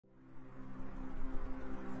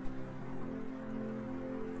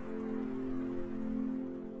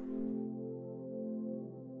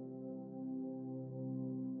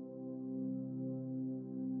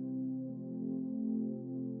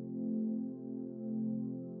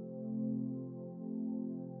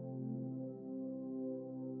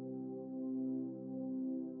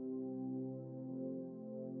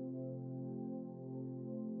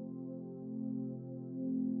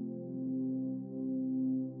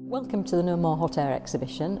Welcome to the No More Hot Air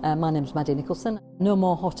exhibition. My name's Maddie Nicholson. No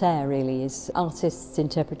More Hot Air really is artists'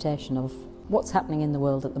 interpretation of what's happening in the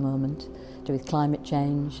world at the moment, to do with climate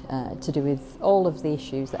change, to do with all of the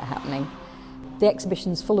issues that are happening. The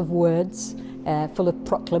exhibition's full of words, full of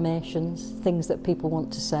proclamations, things that people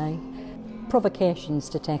want to say, provocations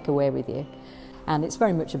to take away with you. And it's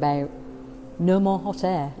very much about no more hot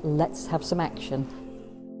air, let's have some action.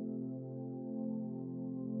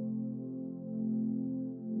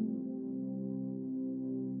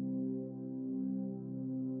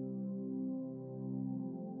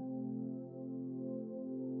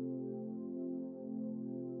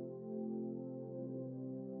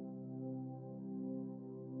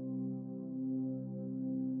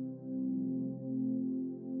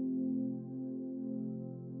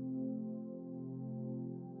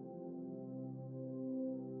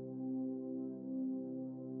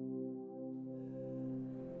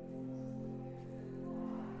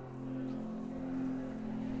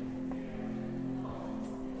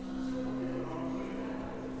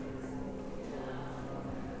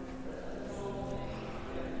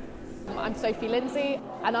 I'm Sophie Lindsay,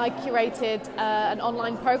 and I curated an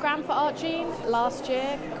online programme for ArtGene last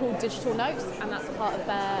year called Digital Notes, and that's part of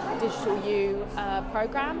their Digital U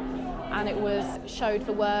programme. And it showed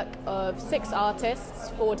the work of 6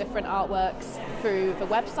 artists, 4 different artworks through the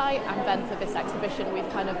website, and then for this exhibition we've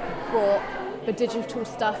kind of brought the digital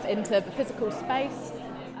stuff into the physical space.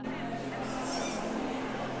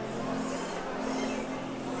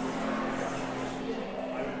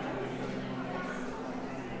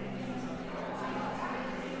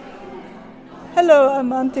 Hello, I'm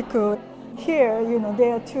Antiko. Here,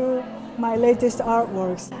 there are 2 my latest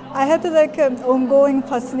artworks. I had an ongoing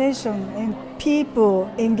fascination in people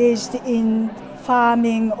engaged in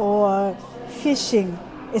farming or fishing,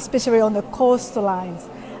 especially on the coastlines.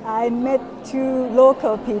 I met 2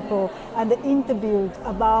 local people and interviewed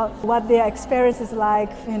about what their experience is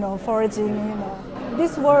like, foraging.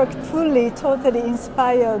 This work totally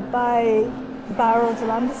inspired by Barrow's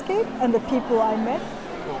landscape and the people I met.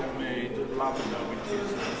 Lavender, which is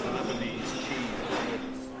Lebanese cheese.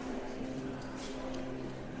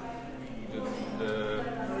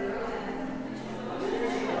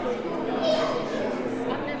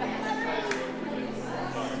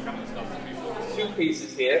 Two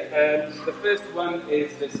pieces here. The first one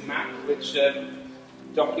is this map, which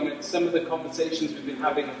documents some of the conversations we've been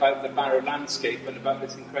having about the Barrow landscape and about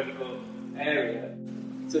this incredible area.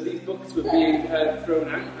 So these books were being thrown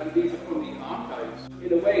out, and these are from the archives.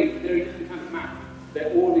 In a way, they're a different kind of map.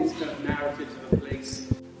 They're all these kind of narratives of a place,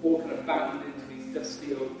 all kind of bound into these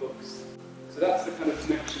dusty old books. So that's the kind of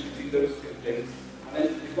connection between those 2 things. And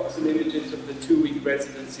then we've got some images of the 2-week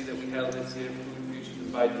residency that we held this year, Food, Future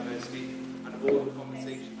and Biodiversity, and of all the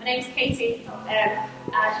conversations. My name's Katie, and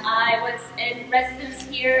I was in residence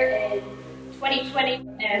here in 2020,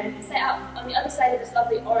 set up on the other side of this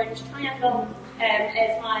lovely orange triangle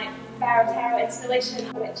is my Barrow Tarot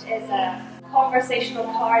installation, which is a conversational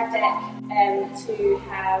card deck to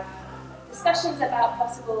have discussions about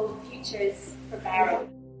possible futures for Barrow.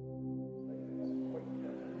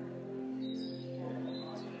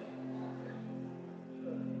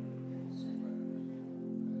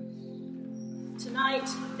 Tonight,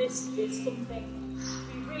 this is something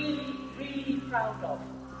to be really, really proud of.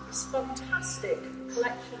 This fantastic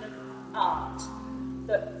collection of art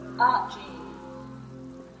that ArtGene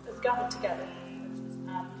has gathered together.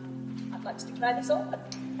 And I'd like to declare this open.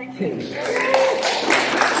 Thank you.